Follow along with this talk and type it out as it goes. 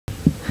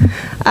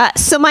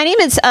So my name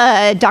is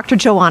Dr.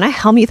 Joanna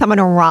Hellmuth. I'm a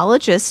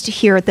neurologist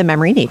here at the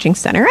Memory and Aging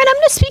Center, and I'm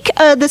going to speak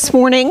this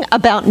morning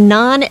about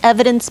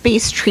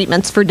non-evidence-based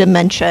treatments for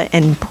dementia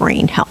and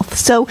brain health.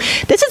 So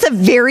this is a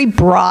very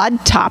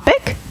broad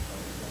topic.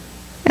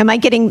 Am I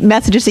getting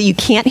messages that you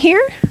can't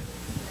hear?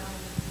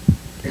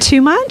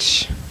 Too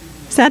much?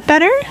 Is that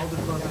better?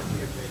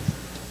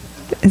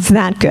 Is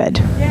that good?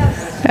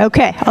 Yes.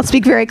 Okay, I'll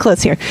speak very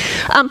close here.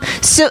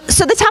 So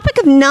the topic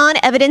of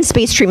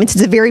non-evidence-based treatments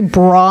is a very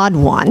broad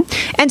one.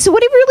 And so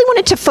what I really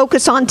wanted to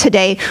focus on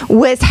today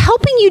was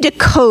helping you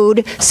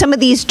decode some of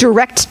these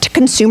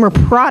direct-to-consumer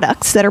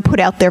products that are put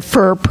out there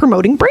for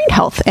promoting brain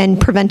health and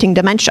preventing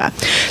dementia.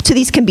 So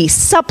these can be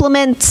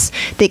supplements,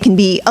 they can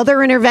be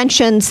other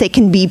interventions, they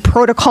can be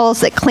protocols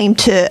that claim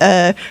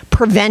to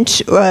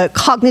prevent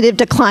cognitive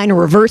decline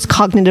or reverse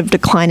cognitive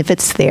decline if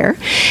it's there.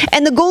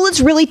 And the goal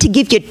is really to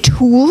give you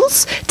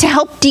tools to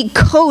help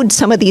decode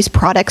some of these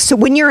products so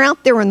when you're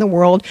out there in the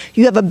world,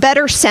 you have a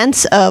better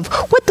sense of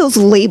what those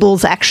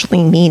labels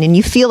actually mean and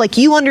you feel like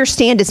you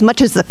understand as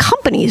much as the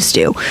companies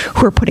do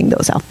who are putting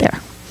those out there.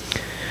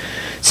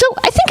 So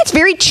I think it's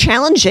very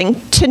challenging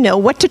to know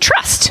what to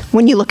trust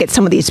when you look at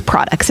some of these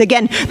products.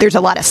 Again, there's a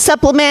lot of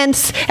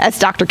supplements. As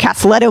Dr.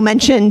 Castelletto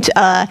mentioned,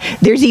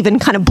 there's even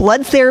kind of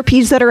blood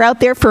therapies that are out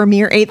there for a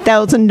mere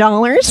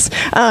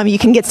 $8,000. You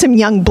can get some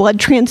young blood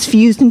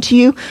transfused into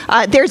you.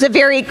 There's a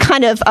very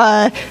kind of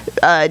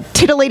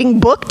titillating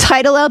book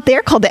title out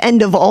there called The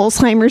End of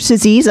Alzheimer's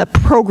Disease, a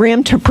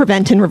program to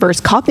prevent and reverse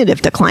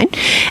cognitive decline.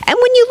 And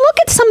when you look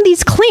at some of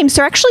these claims,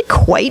 they're actually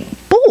quite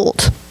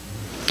bold.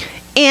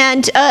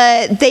 And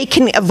they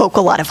can evoke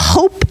a lot of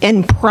hope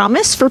and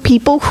promise for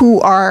people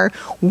who are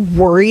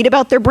worried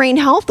about their brain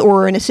health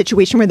or in a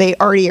situation where they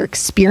already are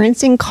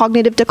experiencing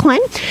cognitive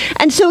decline.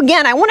 And so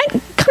again, I want to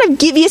kind of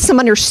give you some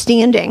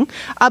understanding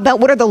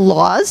about what are the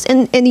laws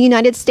in the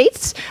United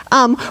States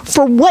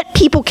for what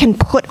people can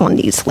put on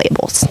these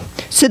labels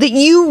so that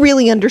you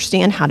really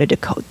understand how to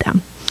decode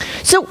them.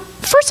 So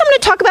first I'm going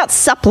to talk about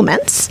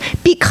supplements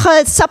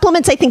because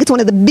supplements I think is one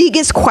of the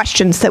biggest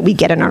questions that we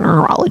get in our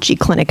neurology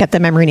clinic at the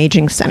Memory and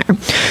Aging Center.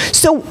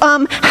 So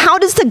how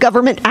does the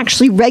government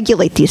actually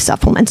regulate these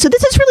supplements? So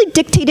this is really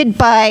dictated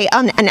by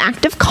an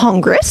act of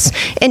Congress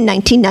in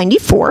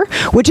 1994,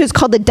 which is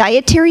called the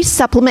Dietary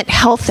Supplement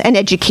Health and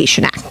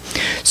Education Act.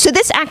 So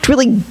this act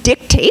really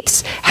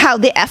dictates how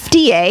the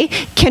FDA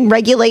can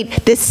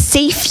regulate the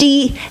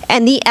safety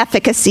and the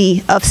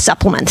efficacy of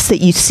supplements that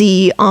you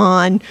see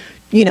on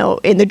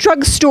in the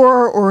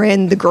drugstore or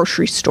in the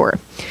grocery store.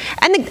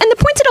 And the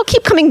points that I'll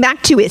keep coming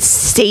back to is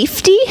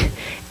safety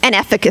and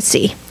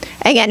efficacy.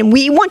 Again,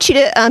 we want you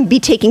to be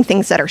taking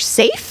things that are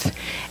safe,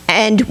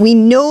 and we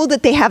know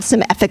that they have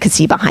some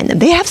efficacy behind them.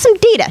 They have some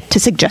data to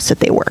suggest that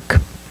they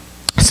work.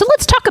 So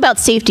let's talk about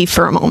safety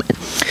for a moment.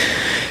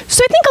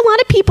 So I think a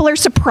lot of people are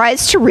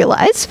surprised to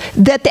realize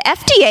that the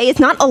FDA is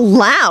not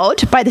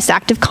allowed by this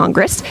act of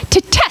Congress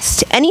to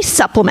test any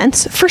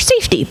supplements for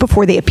safety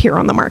before they appear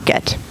on the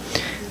market.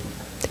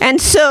 And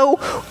so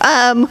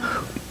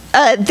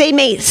they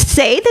may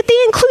say that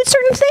they include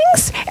certain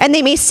things, and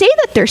they may say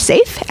that they're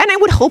safe, and I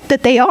would hope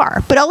that they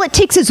are. But all it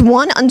takes is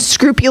one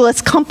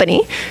unscrupulous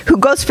company who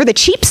goes for the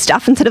cheap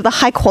stuff instead of the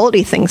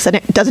high-quality things that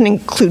it doesn't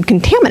include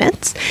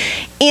contaminants,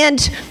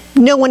 and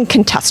no one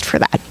can test for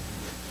that.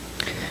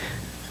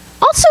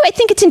 Also, I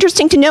think it's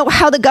interesting to know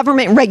how the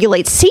government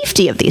regulates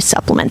safety of these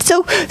supplements.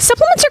 So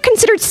supplements are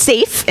considered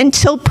safe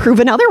until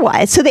proven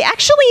otherwise. So they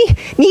actually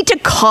need to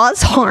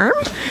cause harm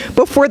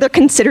before they're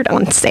considered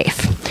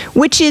unsafe,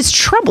 which is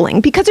troubling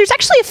because there's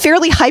actually a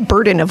fairly high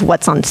burden of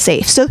what's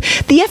unsafe. So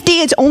the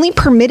FDA is only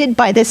permitted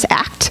by this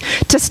act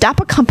to stop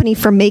a company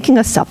from making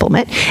a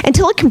supplement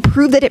until it can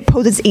prove that it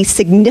poses a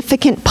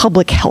significant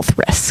public health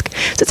risk.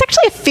 So it's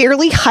actually a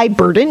fairly high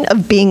burden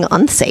of being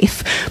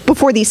unsafe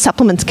before these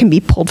supplements can be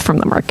pulled from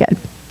the market,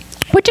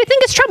 which I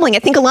think is troubling. I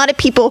think a lot of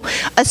people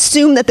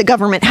assume that the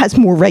government has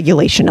more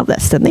regulation of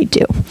this than they do.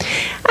 And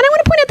I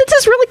want to point out that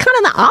this is really kind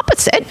of the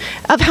opposite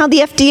of how the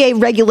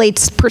FDA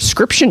regulates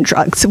prescription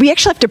drugs. So we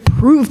actually have to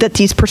prove that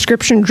these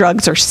prescription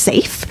drugs are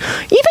safe.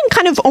 Even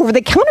kind of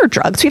over-the-counter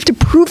drugs, we have to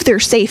prove they're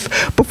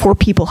safe before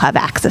people have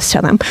access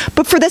to them.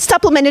 But for the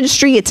supplement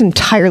industry, it's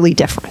entirely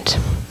different.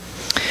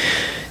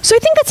 So I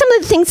think that some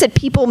of the things that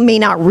people may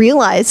not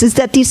realize is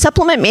that these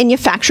supplement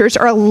manufacturers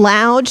are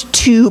allowed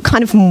to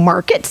kind of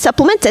market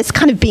supplements as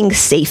kind of being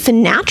safe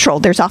and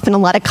natural. There's often a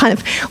lot of kind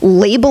of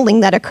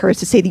labeling that occurs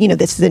to say that,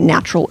 this is a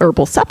natural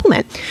herbal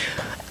supplement.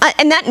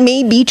 And that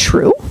may be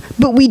true,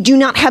 but we do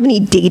not have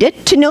any data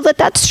to know that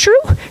that's true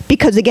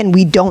because, again,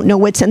 we don't know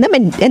what's in them,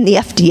 and the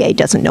FDA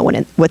doesn't know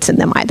what's in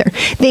them either.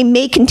 They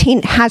may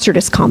contain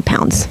hazardous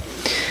compounds.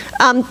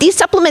 These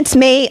supplements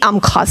may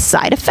cause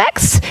side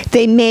effects,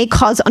 they may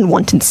cause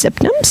unwanted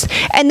symptoms,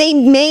 and they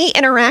may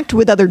interact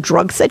with other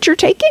drugs that you're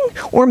taking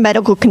or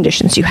medical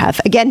conditions you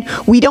have. Again,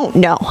 we don't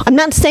know. I'm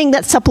not saying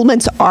that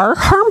supplements are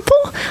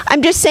harmful.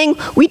 I'm just saying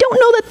we don't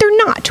know that they're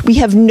not. We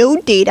have no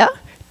data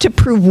to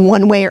prove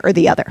one way or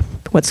the other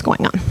what's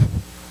going on.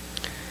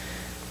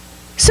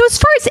 So as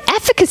far as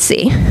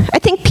efficacy, I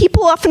think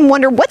people often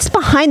wonder what's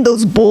behind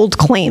those bold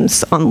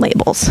claims on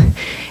labels.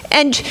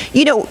 And,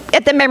 you know,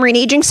 at the Memory and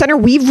Aging Center,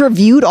 we've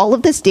reviewed all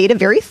of this data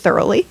very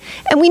thoroughly,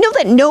 and we know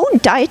that no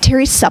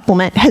dietary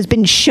supplement has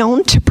been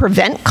shown to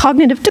prevent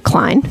cognitive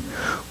decline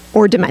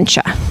or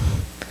dementia.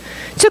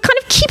 So kind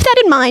of keep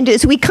that in mind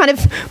as we kind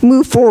of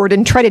move forward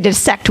and try to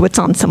dissect what's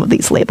on some of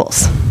these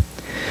labels.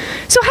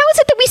 So how is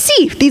it that we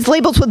see these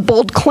labels with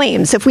bold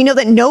claims if we know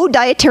that no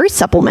dietary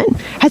supplement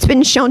has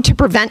been shown to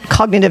prevent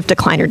cognitive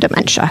decline or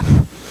dementia?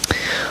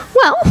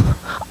 Well,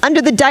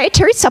 under the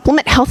Dietary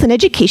Supplement Health and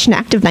Education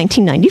Act of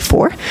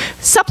 1994,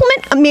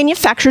 supplement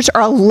manufacturers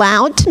are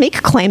allowed to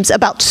make claims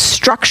about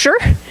structure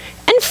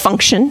and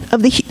function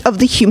of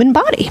the human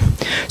body.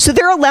 So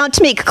they're allowed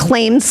to make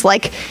claims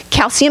like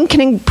calcium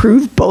can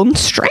improve bone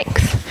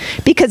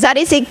strength, because that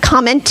is a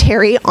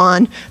commentary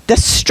on the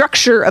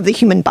structure of the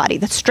human body,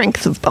 the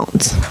strength of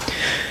bones.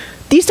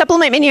 These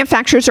supplement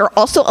manufacturers are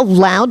also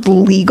allowed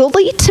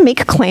legally to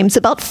make claims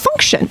about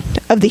function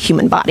of the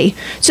human body.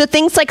 So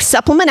things like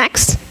Supplement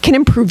X can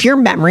improve your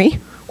memory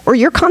or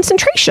your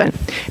concentration.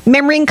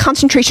 Memory and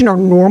concentration are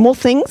normal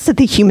things that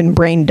the human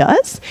brain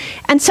does,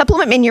 and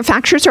supplement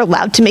manufacturers are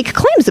allowed to make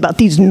claims about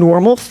these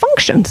normal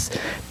functions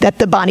that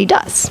the body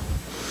does.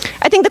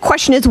 I think the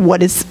question is,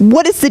 what is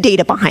the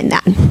data behind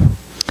that?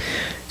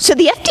 So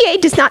the FDA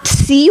does not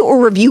see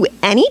or review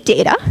any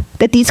data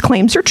that these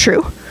claims are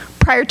true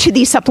prior to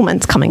these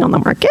supplements coming on the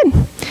market.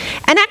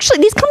 And actually,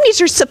 these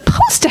companies are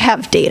supposed to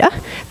have data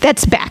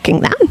that's backing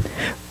them,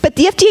 but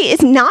the FDA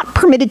is not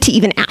permitted to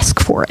even ask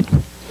for it.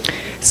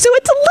 So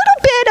it's a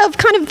little bit of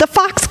kind of the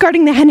fox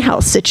guarding the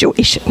henhouse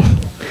situation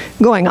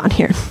going on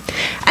here. And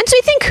so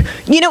I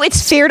think, you know,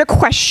 it's fair to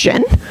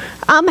question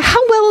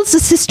how well is the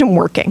system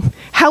working?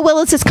 How well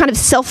is this kind of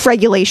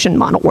self-regulation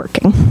model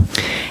working?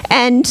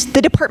 And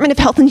the Department of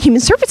Health and Human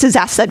Services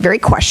asked that very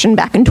question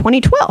back in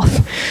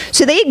 2012.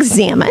 So they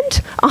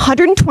examined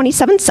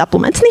 127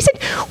 supplements, and they said,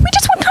 we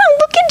just want to kind of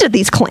look into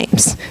these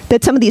claims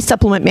that some of these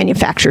supplement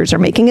manufacturers are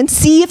making and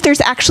see if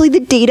there's actually the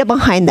data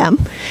behind them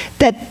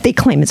that they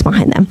claim is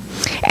behind them.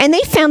 And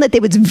they found that they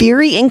was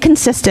very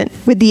inconsistent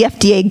with the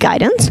FDA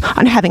guidance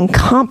on having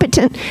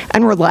competent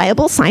and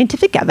reliable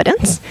scientific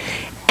evidence.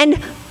 And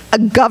a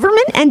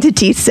government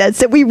entity says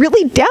that we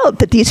really doubt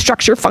that these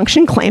structure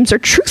function claims are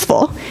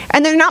truthful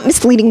and they're not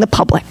misleading the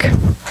public.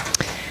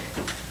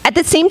 At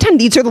the same time,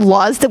 these are the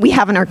laws that we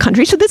have in our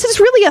country, so this is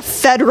really a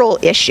federal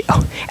issue.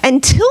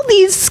 Until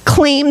these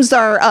claims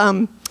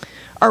are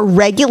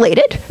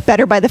regulated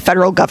better by the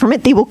federal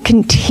government, they will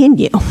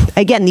continue.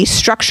 Again, these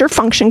structure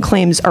function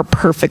claims are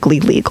perfectly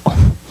legal.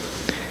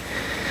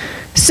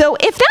 So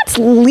if that's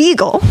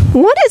legal,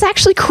 what is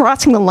actually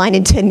crossing the line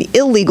into an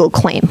illegal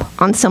claim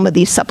on some of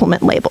these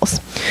supplement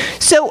labels?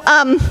 So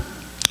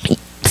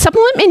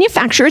supplement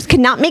manufacturers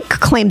cannot make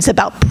claims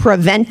about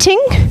preventing,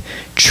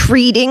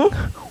 treating,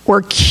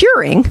 or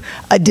curing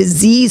a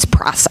disease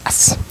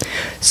process.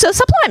 So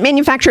supplement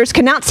manufacturers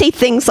cannot say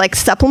things like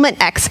Supplement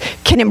X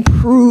can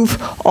improve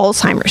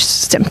Alzheimer's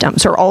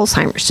symptoms or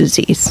Alzheimer's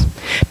disease,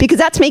 because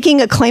that's making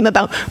a claim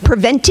about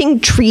preventing,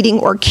 treating,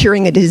 or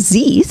curing a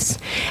disease.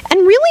 And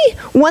really,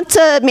 once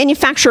a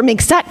manufacturer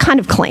makes that kind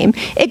of claim,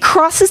 it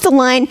crosses the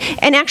line,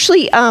 and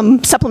actually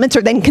supplements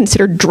are then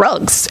considered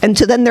drugs. And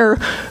so then they're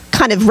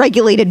kind of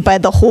regulated by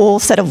the whole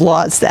set of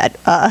laws that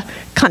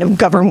kind of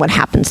govern what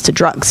happens to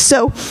drugs.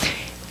 So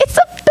it's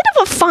a bit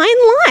of a fine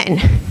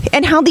line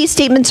in how these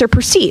statements are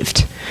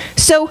perceived.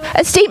 So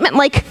a statement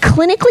like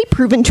clinically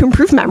proven to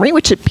improve memory,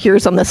 which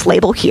appears on this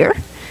label here,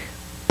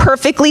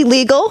 perfectly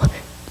legal.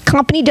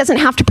 Company doesn't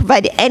have to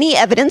provide any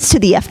evidence to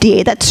the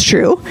FDA that's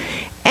true.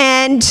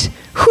 And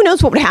who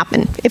knows what would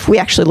happen if we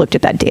actually looked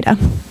at that data.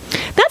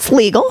 That's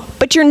legal,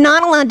 but you're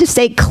not allowed to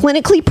say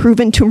clinically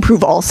proven to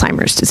improve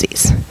Alzheimer's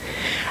disease.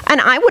 And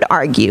I would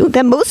argue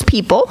that most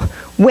people,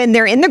 when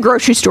they're in the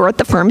grocery store at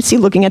the pharmacy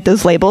looking at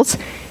those labels,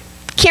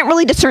 can't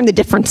really discern the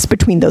difference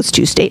between those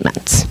two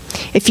statements.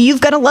 If you've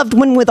got a loved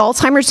one with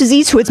Alzheimer's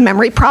disease who has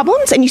memory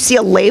problems and you see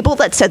a label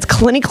that says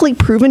clinically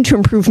proven to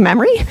improve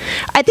memory,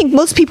 I think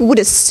most people would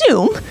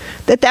assume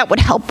that that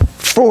would help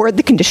for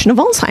the condition of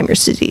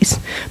Alzheimer's disease.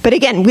 But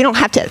again, they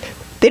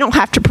don't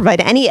have to provide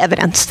any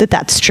evidence that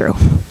that's true.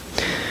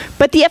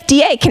 But the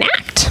FDA can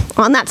act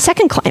on that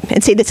second claim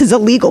and say this is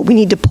illegal, we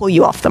need to pull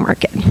you off the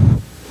market.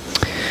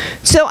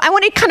 So I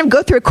want to kind of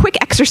go through a quick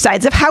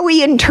exercise of how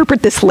we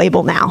interpret this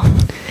label now.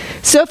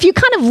 So if you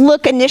kind of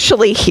look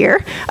initially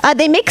here,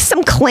 they make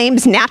some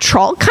claims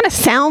natural, kind of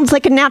sounds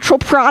like a natural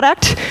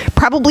product,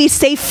 probably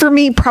safe for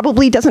me,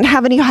 probably doesn't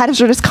have any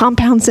hazardous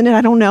compounds in it,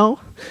 I don't know.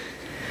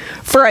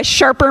 For a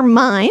sharper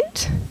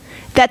mind,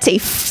 that's a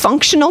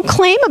functional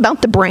claim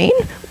about the brain,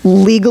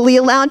 legally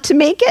allowed to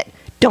make it,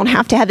 don't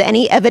have to have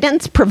any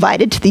evidence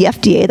provided to the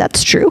FDA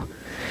that's true.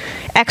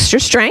 Extra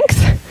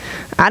strength,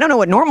 I don't know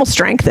what normal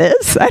strength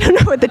is. I don't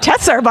know what the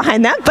tests are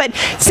behind that, but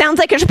sounds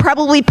like I should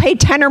probably pay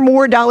 $10 or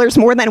more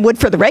than I would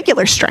for the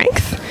regular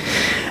strength.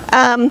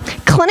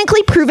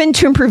 Clinically proven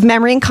to improve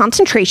memory and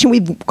concentration.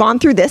 We've gone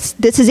through this.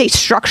 This is a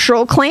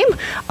structural claim.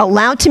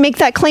 Allowed to make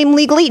that claim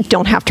legally.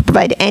 Don't have to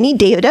provide any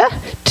data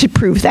to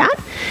prove that.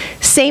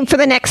 Same for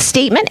the next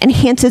statement.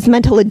 Enhances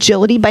mental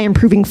agility by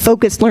improving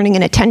focus, learning,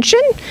 and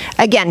attention.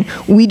 Again,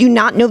 we do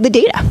not know the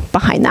data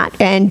behind that,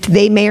 and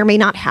they may or may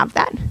not have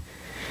that.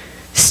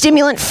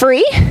 Stimulant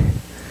free?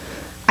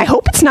 I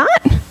hope it's not,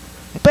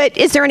 but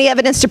is there any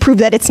evidence to prove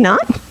that it's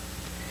not?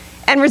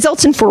 And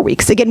results in 4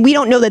 weeks. Again, we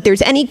don't know that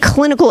there's any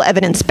clinical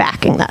evidence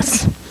backing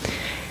this. And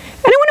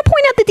I want to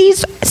point out that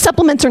these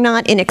supplements are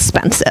not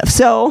inexpensive.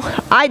 So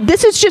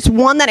this is just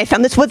one that I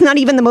found. This was not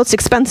even the most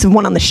expensive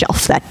one on the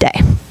shelf that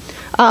day.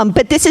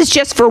 But this is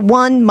just for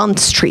 1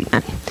 month's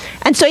treatment.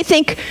 And so I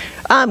think,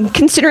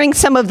 considering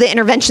some of the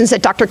interventions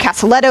that Dr.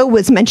 Casaletto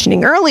was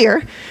mentioning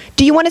earlier,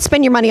 do you want to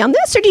spend your money on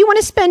this, or do you want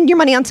to spend your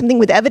money on something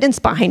with evidence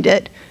behind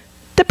it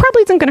that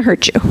probably isn't going to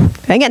hurt you?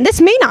 Again,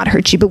 this may not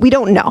hurt you, but we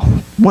don't know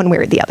one way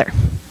or the other.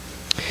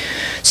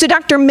 So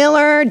Dr.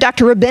 Miller,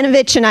 Dr.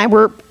 Rabinovich, and I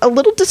were a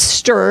little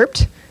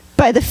disturbed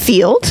by the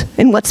field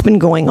and what's been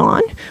going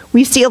on.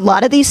 We see a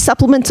lot of these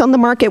supplements on the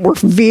market. We're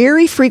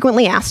very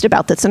frequently asked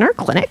about this in our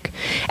clinic.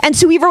 And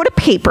so we wrote a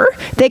paper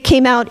that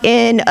came out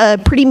in a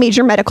pretty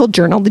major medical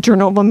journal, the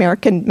Journal of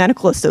American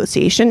Medical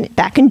Association,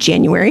 back in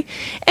January.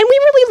 And we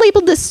really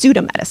labeled this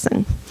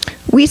pseudomedicine.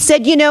 We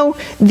said, you know,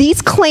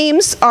 these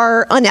claims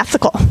are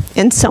unethical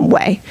in some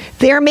way.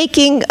 They're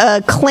making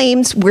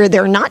claims where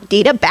they're not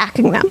data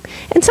backing them,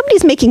 and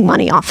somebody's making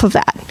money off of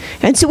that.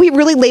 And so we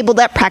really labeled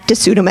that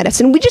practice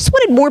pseudomedicine. We just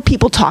wanted more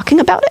people talking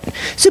about it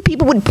so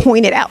people would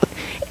point it out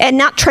and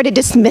not try to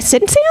dismiss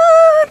it and say,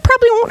 oh, it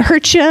probably won't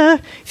hurt you.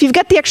 If you've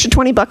got the extra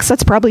 $20,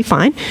 that's probably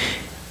fine.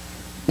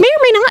 May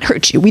or may not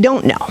hurt you. We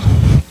don't know.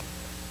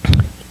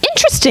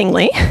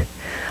 Interestingly,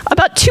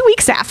 about 2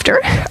 weeks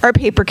after our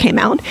paper came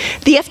out,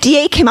 the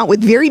FDA came out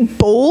with very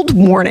bold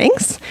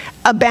warnings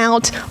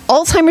about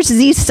Alzheimer's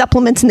disease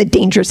supplements and the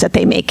dangers that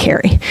they may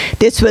carry.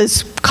 This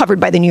was covered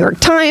by the New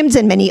York Times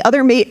and many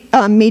other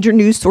major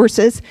news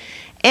sources.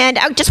 And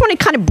I just want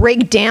to kind of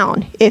break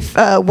down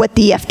what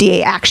the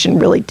FDA action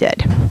really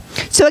did.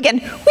 So again, we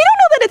don't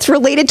know that it's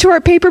related to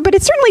our paper, but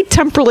it's certainly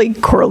temporally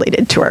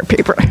correlated to our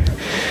paper.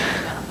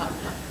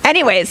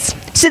 Anyways,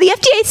 so the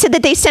FDA said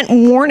that they sent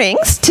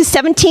warnings to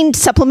 17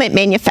 supplement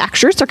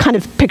manufacturers, they're kind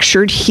of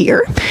pictured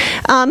here,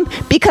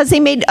 because they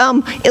made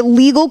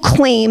illegal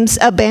claims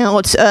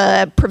about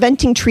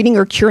preventing, treating,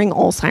 or curing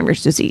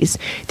Alzheimer's disease.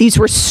 These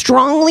were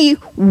strongly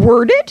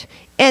worded,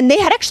 and they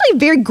had actually a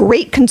very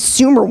great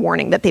consumer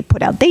warning that they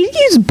put out. They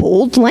use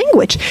bold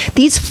language.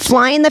 These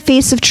fly in the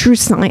face of true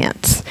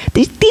science.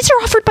 These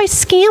are offered by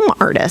scam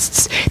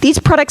artists. These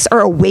products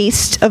are a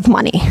waste of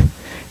money.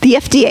 The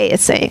FDA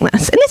is saying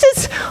this. And this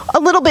is a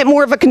little bit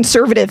more of a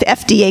conservative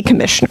FDA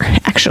commissioner,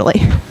 actually.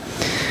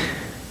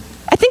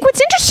 I think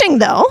what's interesting,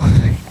 though,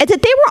 is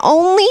that they were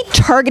only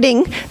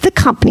targeting the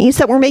companies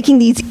that were making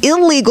these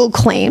illegal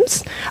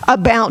claims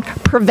about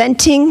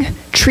preventing,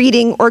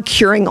 treating, or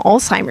curing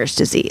Alzheimer's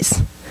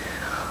disease.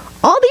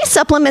 All these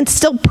supplements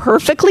still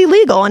perfectly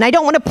legal, and I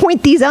don't want to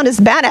point these out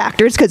as bad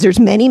actors because there's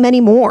many, many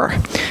more.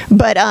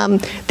 But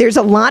there's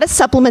a lot of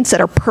supplements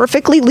that are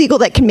perfectly legal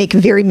that can make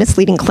very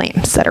misleading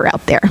claims that are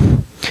out there.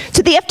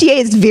 So the FDA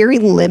is very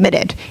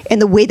limited in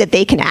the way that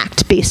they can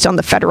act based on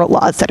the federal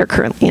laws that are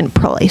currently in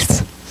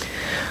place.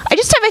 I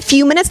just have a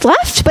few minutes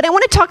left, but I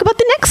want to talk about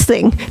the next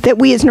thing that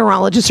we as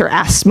neurologists are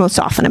asked most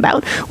often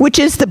about, which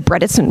is the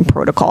Bredesen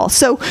protocol.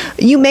 So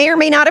you may or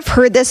may not have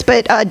heard this,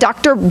 but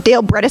Dr.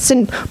 Dale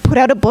Bredesen put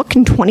out a book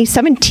in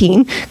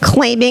 2017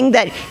 claiming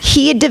that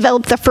he had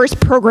developed the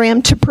first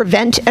program to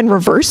prevent and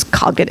reverse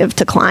cognitive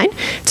decline.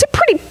 It's a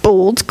pretty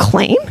bold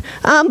claim,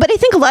 but I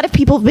think a lot of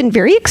people have been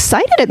very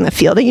excited in the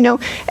field. You know,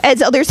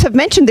 as others have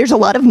mentioned, there's a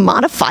lot of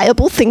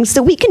modifiable things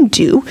that we can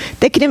do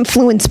that can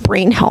influence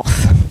brain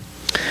health.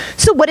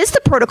 So what is the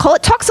protocol?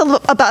 It talks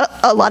about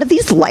a lot of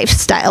these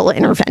lifestyle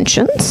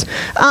interventions.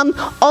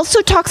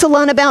 Also talks a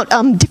lot about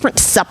different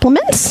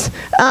supplements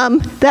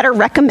that are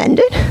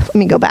recommended. Let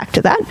me go back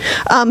to that.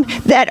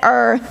 That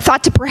are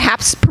thought to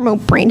perhaps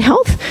promote brain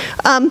health.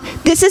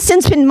 This has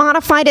since been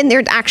modified, and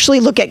they're actually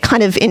look at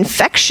kind of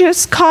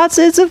infectious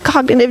causes of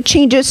cognitive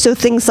changes, so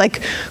things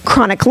like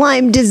chronic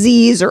Lyme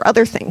disease or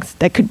other things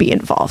that could be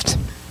involved.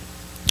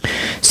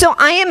 So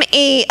I am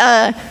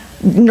a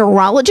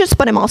neurologist,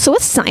 but I'm also a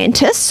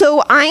scientist,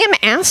 so I am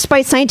asked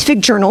by scientific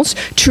journals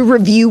to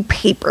review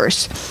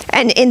papers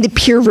and in the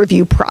peer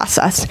review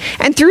process.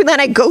 And through that,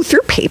 I go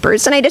through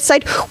papers and I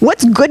decide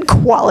what's good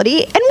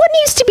quality and what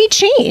needs to be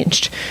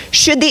changed.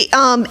 Should the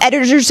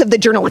editors of the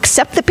journal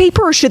accept the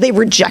paper, or should they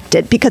reject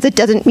it because it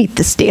doesn't meet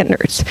the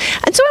standards?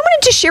 And so I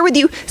wanted to share with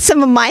you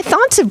some of my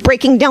thoughts of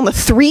breaking down the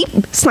 3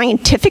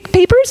 scientific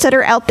papers that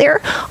are out there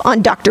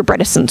on Dr.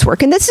 Bredesen's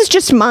work. And this is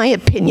just my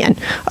opinion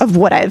of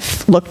what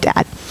I've looked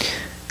at.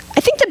 I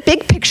think the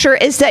big picture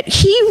is that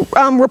he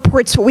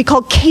reports what we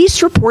call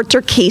case reports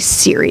or case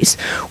series,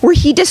 where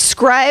he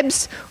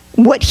describes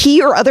what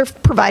he or other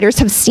providers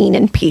have seen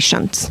in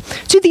patients.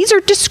 So these are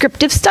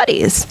descriptive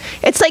studies.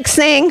 It's like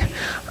saying,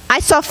 I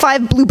saw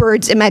 5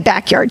 bluebirds in my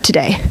backyard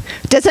today.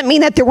 Doesn't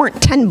mean that there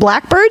weren't 10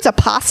 blackbirds, a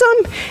possum,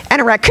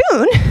 and a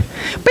raccoon,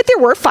 but there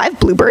were 5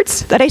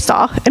 bluebirds that I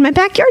saw in my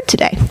backyard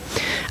today.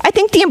 I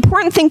think the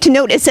important thing to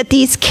note is that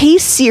these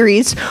case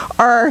series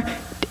are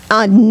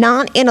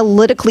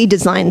non-analytically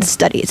designed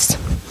studies.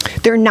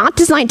 They're not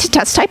designed to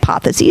test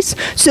hypotheses,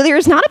 so there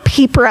is not a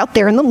paper out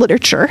there in the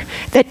literature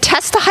that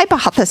tests the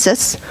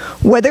hypothesis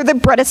whether the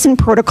Bredesen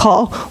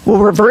protocol will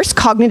reverse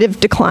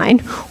cognitive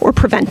decline or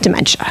prevent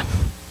dementia.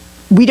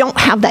 We don't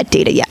have that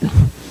data yet.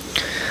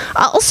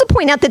 I'll also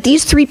point out that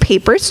these 3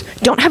 papers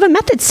don't have a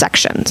methods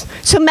section.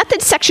 So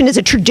methods section is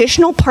a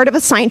traditional part of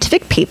a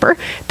scientific paper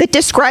that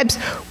describes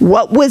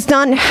what was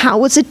done, how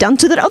was it done,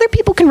 so that other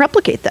people can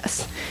replicate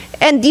this.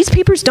 And these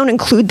papers don't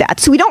include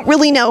that. So we don't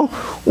really know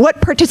what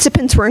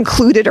participants were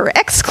included or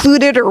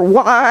excluded or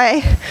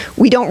why.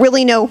 We don't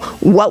really know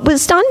what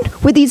was done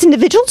with these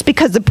individuals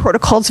because the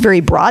protocol is very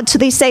broad. So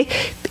they say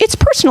it's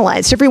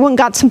personalized. Everyone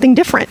got something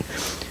different,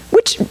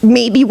 which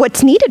may be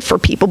what's needed for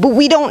people, but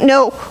we don't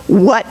know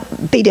what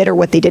they did or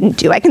what they didn't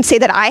do. I can say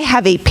that I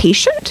have a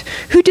patient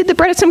who did the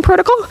Bredesen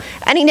protocol,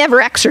 and he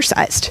never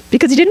exercised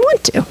because he didn't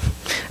want to.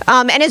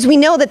 And as we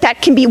know,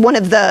 that can be one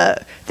of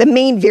the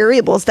main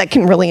variables that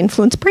can really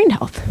influence brain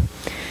health.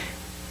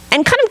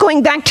 And kind of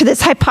going back to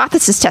this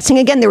hypothesis testing,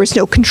 again, there was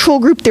no control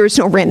group, there was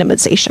no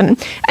randomization. And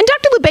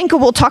Dr. Lubenko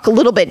will talk a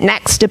little bit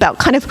next about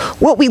kind of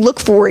what we look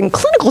for in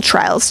clinical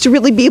trials to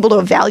really be able to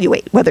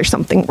evaluate whether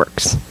something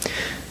works.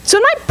 So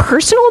in my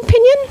personal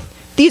opinion,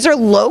 these are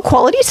low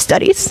quality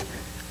studies.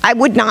 I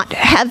would not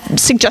have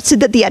suggested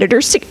that the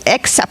editors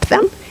accept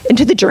them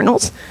into the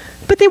journals,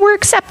 but they were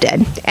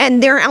accepted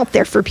and they're out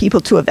there for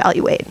people to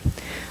evaluate.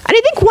 And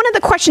I think one of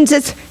the questions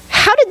is,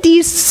 how did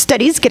these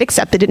studies get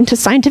accepted into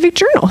scientific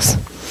journals?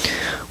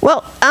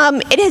 Well,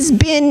 it has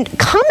been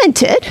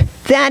commented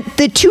that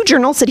the 2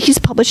 journals that he's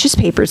published his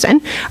papers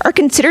in are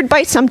considered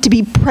by some to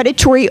be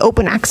predatory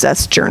open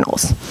access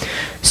journals.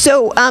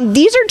 So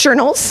these are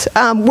journals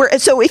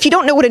so if you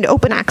don't know what an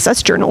open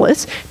access journal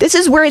is, this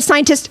is where a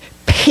scientist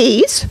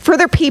pays for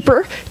their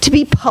paper to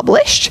be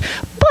published,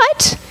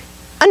 but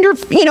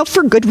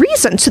for good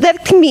reason, so that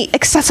it can be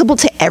accessible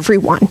to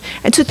everyone.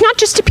 And so it's not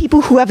just to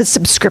people who have a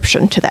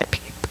subscription to that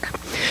paper.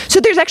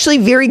 So there's actually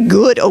very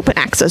good open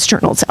access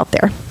journals out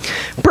there.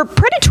 But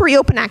predatory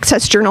open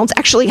access journals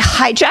actually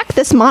hijack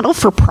this model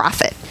for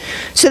profit.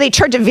 So they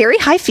charge a very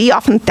high fee,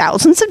 often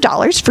thousands of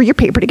dollars, for your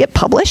paper to get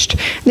published.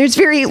 And there's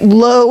very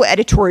low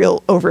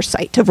editorial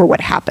oversight over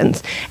what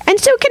happens. And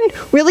so it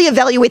can really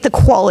evaluate the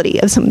quality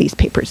of some of these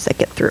papers that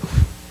get through.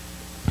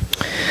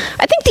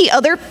 I think the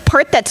other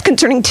part that's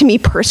concerning to me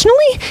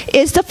personally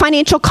is the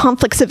financial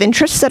conflicts of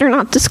interest that are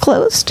not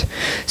disclosed.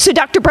 So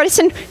Dr.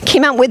 Bredesen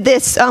came out with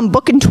this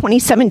book in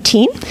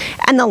 2017,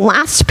 and the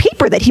last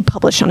paper that he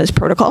published on his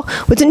protocol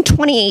was in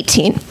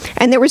 2018.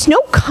 And there was no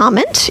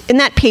comment in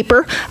that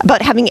paper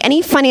about having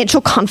any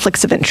financial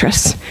conflicts of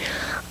interest.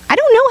 I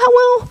don't know how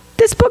well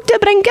this book did,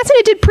 but I'm guessing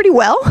it did pretty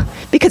well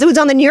because it was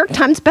on the New York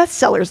Times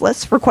bestsellers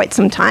list for quite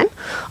some time.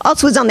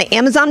 Also was on the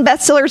Amazon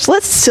bestsellers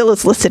list, still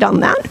is listed on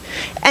that,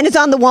 and is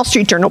on the Wall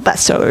Street Journal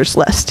bestsellers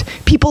list.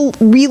 People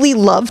really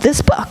love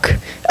this book.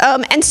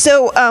 And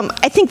so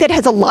I think that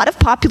has a lot of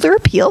popular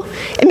appeal.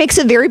 It makes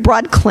a very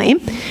broad claim.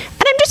 And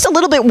I'm just a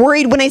little bit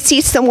worried when I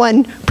see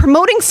someone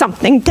promoting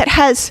something that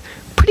has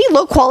pretty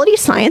low quality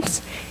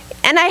science,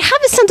 and I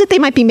have a sense that they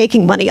might be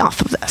making money off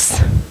of this.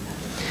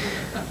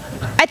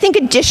 I think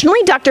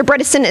additionally, Dr.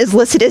 Bredesen is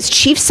listed as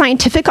Chief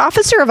Scientific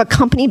Officer of a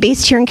company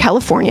based here in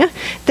California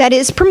that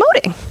is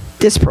promoting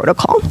this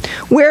protocol,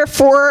 where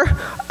for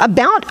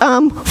about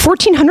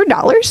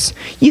 $1,400,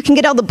 you can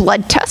get all the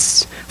blood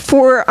tests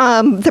for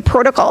the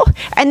protocol,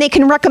 and they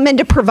can recommend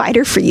a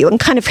provider for you and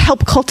kind of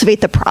help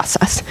cultivate the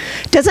process.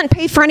 Doesn't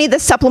pay for any of the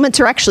supplements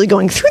or actually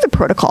going through the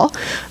protocol,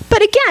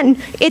 but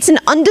again, it's an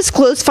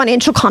undisclosed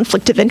financial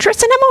conflict of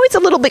interest, and I'm always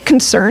a little bit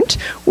concerned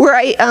where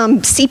I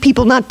see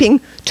people not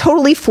being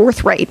totally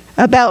forthright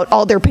about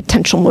all their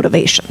potential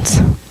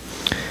motivations.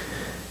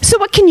 So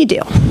what can you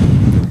do?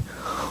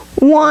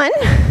 One,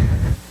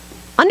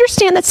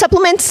 understand that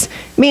supplements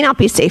may not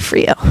be safe for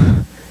you.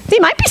 They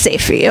might be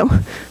safe for you,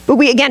 but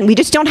we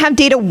just don't have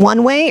data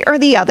one way or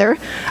the other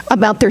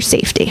about their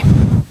safety.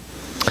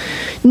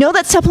 Know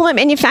that supplement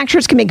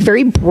manufacturers can make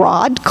very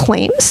broad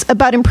claims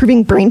about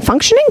improving brain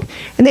functioning,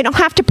 and they don't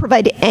have to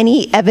provide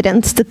any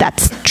evidence that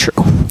that's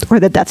true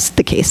or that that's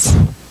the case.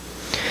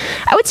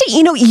 I would say,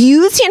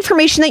 use the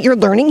information that you're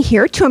learning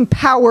here to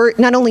empower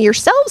not only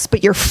yourselves,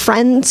 but your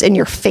friends and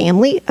your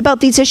family about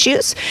these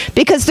issues,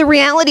 because the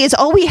reality is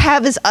all we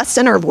have is us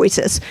and our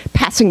voices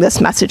passing this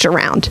message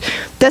around.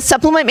 The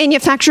supplement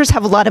manufacturers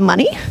have a lot of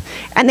money,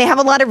 and they have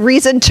a lot of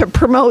reason to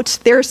promote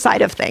their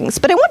side of things,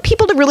 but I want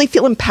people to really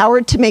feel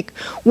empowered to make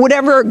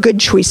whatever are good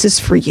choices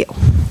for you.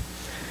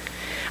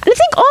 And I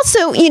think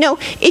also,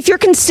 if you're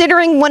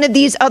considering one of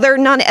these other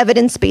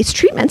non-evidence-based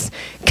treatments,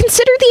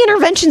 consider the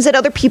interventions that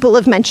other people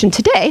have mentioned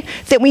today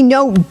that we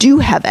know do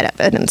have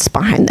evidence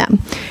behind them.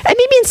 And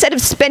maybe instead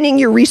of spending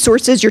your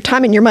resources, your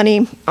time, and your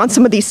money on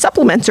some of these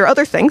supplements or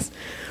other things,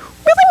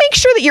 really make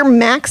sure that you're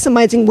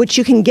maximizing what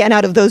you can get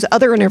out of those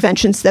other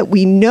interventions that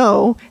we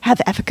know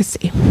have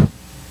efficacy.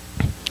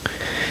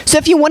 So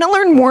if you want to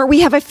learn more, we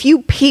have a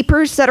few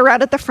papers that are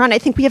out at the front. I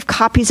think we have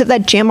copies of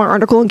that JAMA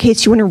article in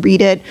case you want to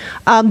read it.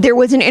 There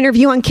was an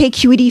interview on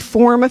KQED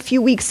Forum a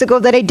few weeks ago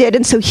that I did,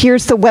 and so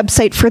here's the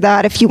website for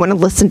that if you want to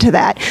listen to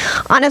that.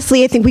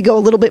 Honestly, I think we go a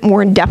little bit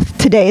more in depth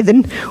today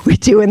than we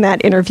do in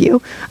that interview.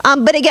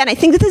 But again, I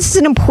think that this is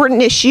an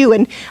important issue,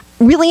 and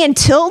really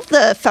until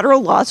the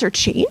federal laws are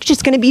changed,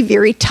 it's going to be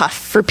very tough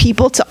for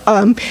people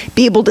to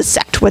be able to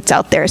dissect what's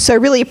out there. So I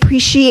really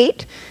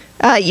appreciate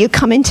you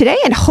coming today,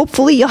 and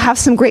hopefully you'll have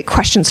some great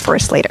questions for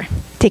us later.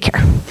 Take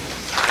care.